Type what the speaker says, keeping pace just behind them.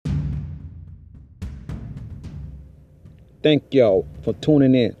Thank y'all for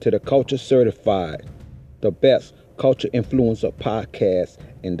tuning in to the Culture Certified, the best culture influencer podcast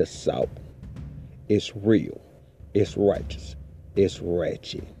in the South. It's real, it's righteous, it's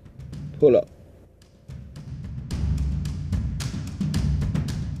ratchet. Pull up.